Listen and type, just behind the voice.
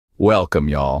Welcome,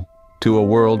 y'all, to a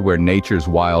world where nature's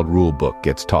wild rule book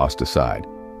gets tossed aside.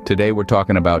 Today we're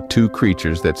talking about two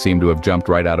creatures that seem to have jumped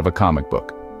right out of a comic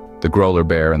book. The Grolar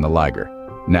bear and the liger.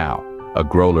 Now, a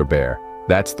Grolar bear,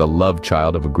 that's the love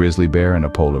child of a grizzly bear and a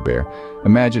polar bear.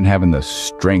 Imagine having the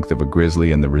strength of a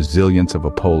grizzly and the resilience of a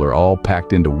polar all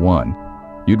packed into one.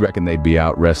 You'd reckon they'd be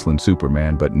out wrestling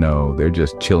Superman, but no, they're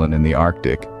just chilling in the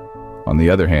Arctic. On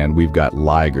the other hand, we've got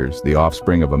ligers, the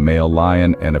offspring of a male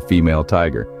lion and a female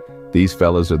tiger. These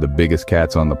fellas are the biggest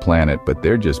cats on the planet, but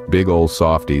they're just big old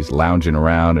softies lounging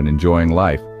around and enjoying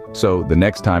life. So the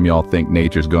next time y'all think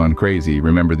nature's gone crazy,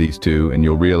 remember these two and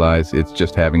you'll realize it's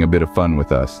just having a bit of fun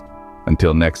with us.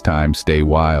 Until next time, stay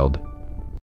wild.